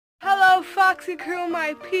up, Foxy Crew,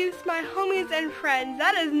 my peeps, my homies, and friends?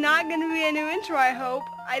 That is not going to be a new intro, I hope.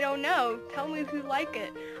 I don't know. Tell me if you like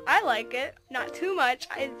it. I like it. Not too much.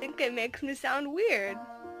 I think it makes me sound weird.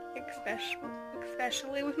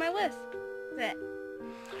 Especially with my lisp. Blech.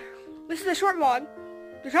 This is a short vlog.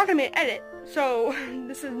 There's not going to be an edit, so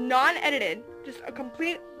this is non-edited. Just a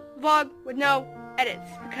complete vlog with no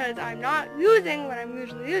edits, because I'm not using what I'm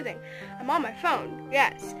usually using. I'm on my phone,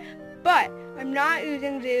 yes, but I'm not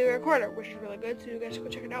using the daily recorder, which is really good, so you guys should go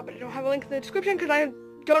check it out, but I don't have a link in the description because I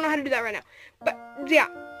don't know how to do that right now. But yeah,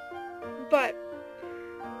 but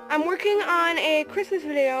I'm working on a Christmas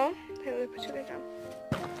video. Okay, let me put you guys down.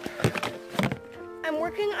 I'm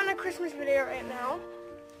working on a Christmas video right now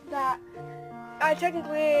that I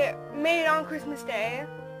technically made on Christmas Day,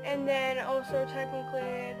 and then also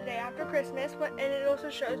technically the day after Christmas, and it also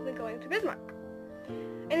shows me going to Bismarck.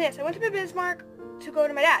 And yes, I went to Bismarck to go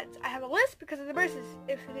to my dad's. I have a list because of the braces.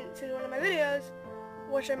 If you didn't see one of my videos,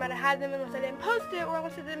 which I might have had them unless I didn't post it, or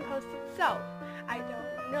unless I didn't post it itself. I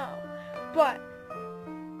don't know. But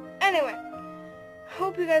anyway,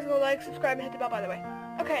 hope you guys will like, subscribe, and hit the bell, by the way.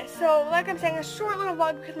 Okay, so like I'm saying, a short little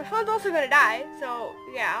vlog because my phone's also gonna die, so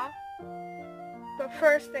yeah. But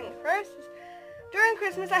first things first is, during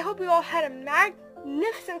Christmas, I hope you all had a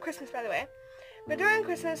magnificent Christmas, by the way. But during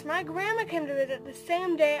Christmas, my grandma came to visit the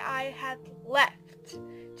same day I had left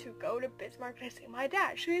to go to Bismarck to see my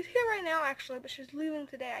dad. She's here right now, actually, but she's leaving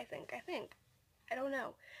today, I think. I don't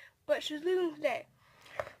know. But she's leaving today.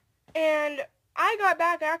 And I got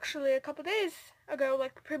back, actually, a couple days ago,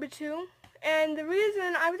 like maybe 2. And the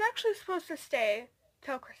reason I was actually supposed to stay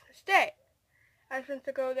till Christmas Day. I was supposed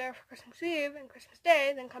to go there for Christmas Eve and Christmas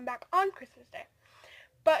Day, then come back on Christmas Day.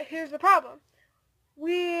 But here's the problem.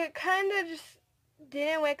 We kind of just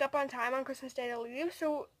didn't wake up on time on Christmas Day to leave,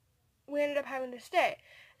 so we ended up having to stay.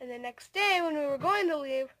 And the next day, when we were going to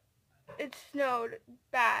leave, it snowed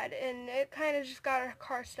bad, and it kind of just got our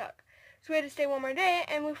car stuck. So we had to stay one more day,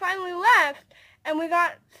 and we finally left, and we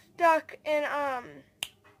got stuck in, I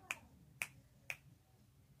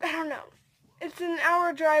don't know. It's an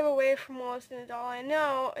hour drive away from Williston is all I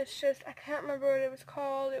know. It's just, I can't remember what it was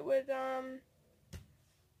called. It was,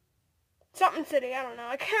 something city, I don't know.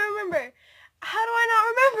 I can't remember. How do I not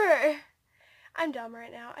remember? I'm dumb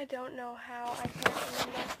right now. I don't know how I can't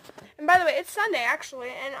remember. And by the way, it's Sunday, actually,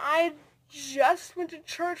 and I just went to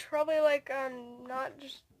church probably, like, not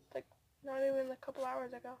even a couple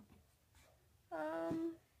hours ago.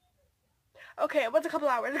 Okay, it was a couple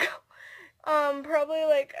hours ago. Probably,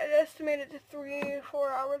 like, I estimated to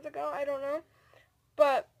 3-4 hours ago, I don't know,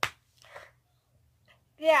 but,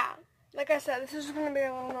 yeah, like I said, this is going to be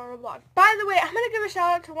a little normal vlog. By the way, I'm going to give a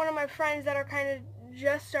shout out to one of my friends that are kind of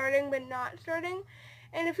just starting, but not starting,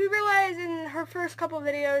 and if you realize in her first couple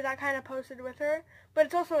videos, I kind of posted with her, but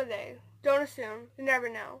it's also a they. Don't assume. You never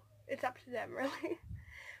know. It's up to them, really.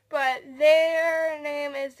 But their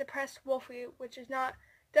name is Depressed Wolfy, which is not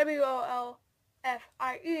WOLFIE,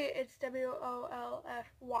 it's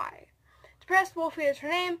WOLFY. Depressed Wolfy is her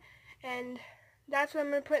name, and that's what I'm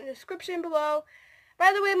going to put in the description below.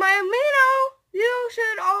 By the way, my amino, you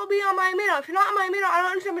should all be on my amino. If you're not on my amino, I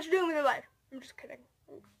don't understand what you're doing with your life. I'm just kidding.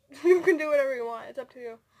 You can do whatever you want. It's up to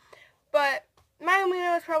you. But my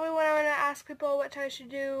amino is probably when I'm going to ask people what I should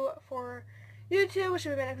do for YouTube, what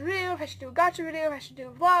should be my next video, if I should do a gotcha video, if I should do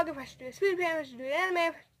a vlog, if I should do a speed paint, if I should do an anime,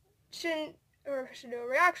 if I shouldn't, or if I should do a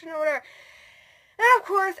reaction or whatever. And of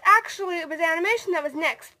course, actually, it was animation that was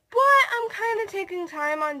next. But I'm kind of taking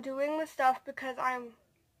time on doing this stuff because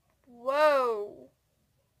whoa.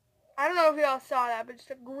 I don't know if y'all saw that, but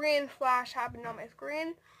just a green flash happened on my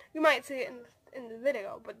screen. You might see it in the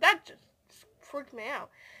video, but that just freaked me out.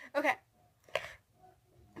 Okay.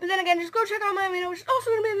 But then again, just go check out my amino, which is also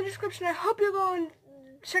going to be in the description. I hope you go and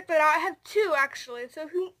check that out. I have 2, actually. So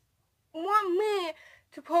if you want me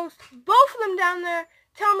to post both of them down there,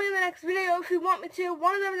 tell me in the next video if you want me to.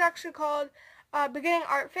 One of them is actually called Beginning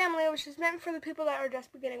Art Family, which is meant for the people that are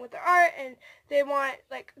just beginning with their art, and they want,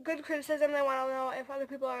 like, good criticism. They want to know if other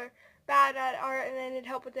people are bad at art and they need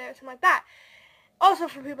help with it, something like that. Also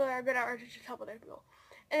for people that are good at art to just help other people.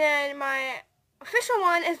 And then my official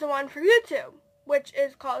one is the one for YouTube, which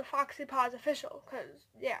is called Foxy Paws Official, because,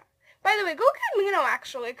 yeah. By the way, go get Amino,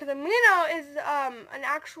 actually, because Amino is an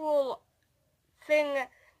actual thing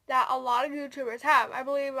that a lot of YouTubers have. I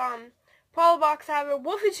believe Box have it,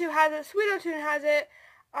 wolfy2 has it, Sweetotune has it,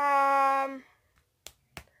 a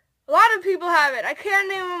lot of people have it. I can't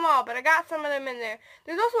name them all, but I got some of them in there.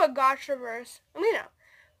 There's also a Gotchaverse Amino,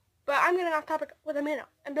 but I'm getting off topic with Amino,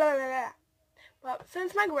 and blah, blah, blah. But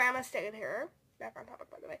since my grandma stayed here, background topic,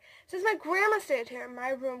 by the way. Since my grandma stayed here, my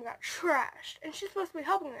room got trashed, and she's supposed to be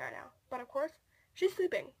helping me right now. But of course, she's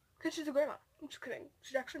sleeping, because she's a grandma. I'm just kidding.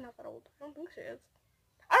 She's actually not that old. I don't think she is.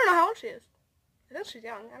 I don't know how old she is. I think she's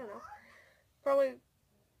young. I don't know. Probably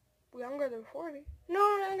younger than 40.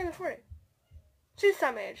 No, not younger than 40. She's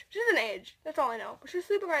some age. She's an age. That's all I know. But she's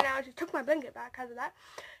sleeping right now, and she took my blanket back because of that.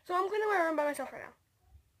 So I'm going to my room by myself right now.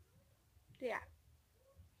 Yeah.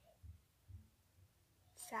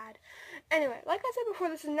 Sad. Anyway, like I said before,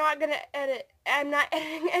 this is not going to edit. I'm not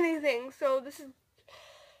editing anything, so this is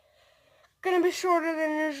going to be shorter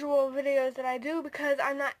than usual videos that I do because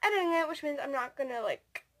I'm not editing it, which means I'm not going to,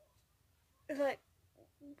 like,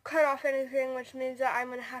 cut off anything, which means that I'm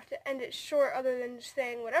going to have to end it short other than just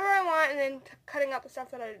saying whatever I want and then cutting out the stuff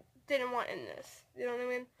that I didn't want in this. You know what I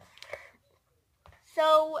mean?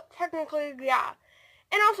 So, technically, yeah.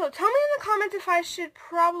 And also, tell me in the comments if I should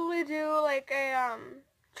probably do, like, a,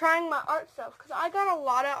 trying my art stuff, because I got a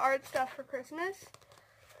lot of art stuff for Christmas,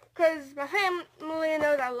 because my family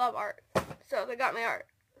knows I love art, so they got me art,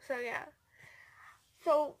 so yeah.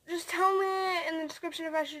 So, just tell me in the description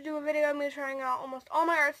if I should do a video of me trying out almost all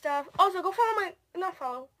my art stuff. Also, go follow my, not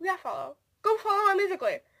follow, yeah, follow. Go follow my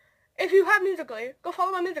Musical.ly. If you have Musical.ly, go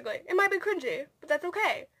follow my Musical.ly. It might be cringy, but that's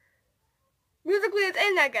okay. Musical.ly is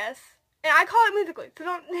in, I guess. And I call it Musical.ly, so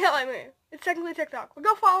don't yell at me. It's technically TikTok, but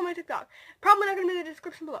go follow my TikTok. Probably not going to be in the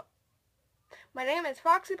description below. My name is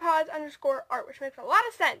foxypaws_art, which makes a lot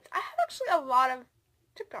of sense. I have actually a lot of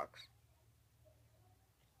TikToks.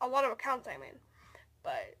 A lot of accounts, I mean.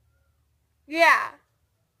 But, yeah.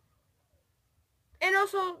 And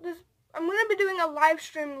also, I'm going to be doing a live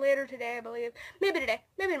stream later today, I believe. Maybe today,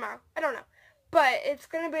 maybe tomorrow. I don't know. But it's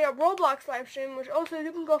going to be a Roblox live stream, which also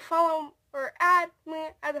you can go follow or add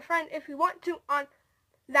me as a friend if you want to on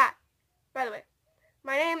that. By the way,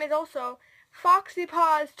 my name is also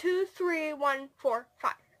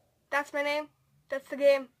foxypaws23145. That's my name. That's the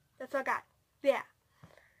game. That's what I got. Yeah.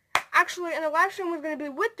 Actually, and the live stream was going to be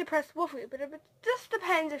with Depressed Wolfy, but it just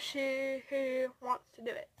depends if she wants to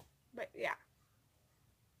do it. But yeah.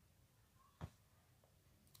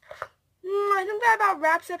 I think that about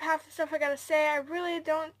wraps up half the stuff I gotta say. I really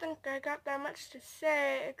don't think I got that much to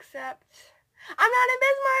say, except I'm not in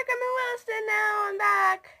Bismarck. I'm in Williston now. I'm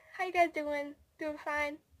back. How you guys doing? Doing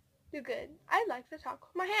fine? Do good. I like to talk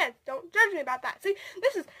with my hands. Don't judge me about that. See,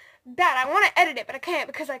 this is bad. I want to edit it, but I can't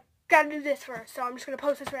because I gotta do this first, so I'm just gonna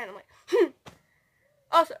post this randomly.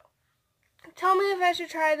 Also, tell me if I should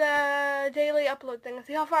try the daily upload thing and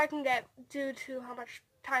see how far I can get due to how much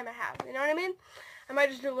time I have. You know what I mean? I might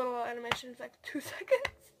just do little animations, like 2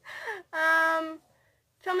 seconds.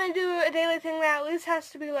 Tell me to do a daily thing that at least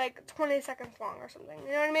has to be like 20 seconds long or something.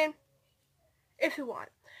 You know what I mean? If you want.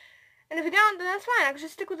 And if you don't, then that's fine. I can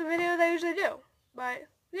just stick with the videos I usually do. But,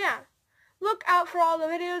 yeah. Look out for all the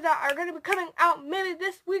videos that are going to be coming out maybe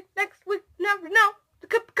this week, next week, never know. They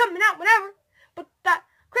could be coming out whenever. But that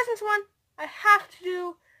Christmas one, I have to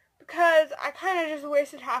do because I kind of just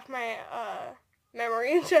wasted half my,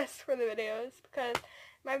 memory just for the videos because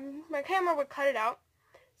my camera would cut it out,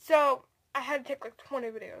 so I had to take like 20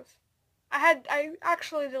 videos. I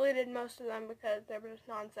actually deleted most of them because they were just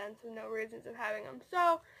nonsense and no reasons of having them,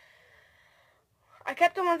 so I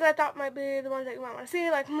kept the ones that I thought might be the ones that you might want to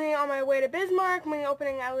see, like me on my way to Bismarck, me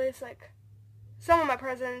opening at least like some of my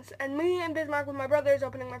presents, and me in Bismarck with my brothers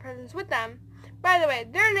opening my presents with them. By the way,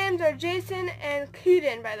 their names are Jason and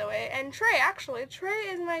Keaton, by the way, and Trey, actually. Trey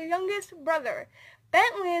is my youngest brother.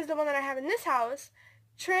 Bentley is the one that I have in this house.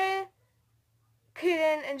 Trey,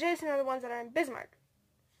 Keaton, and Jason are the ones that are in Bismarck.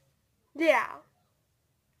 Yeah.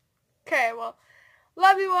 Okay, well,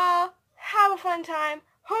 love you all. Have a fun time.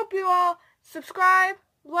 Hope you all subscribe,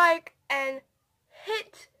 like, and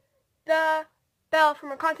hit the bell for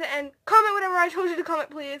more content, and comment whatever I told you to comment,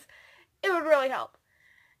 please. It would really help.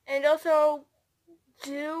 And also,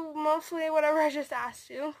 do mostly whatever I just asked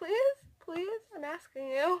you, please. Please, I'm asking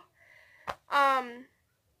you.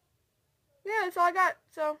 Yeah, that's all I got.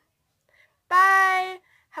 So, bye.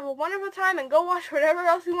 Have a wonderful time and go watch whatever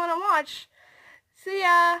else you want to watch. See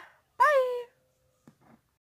ya. Bye.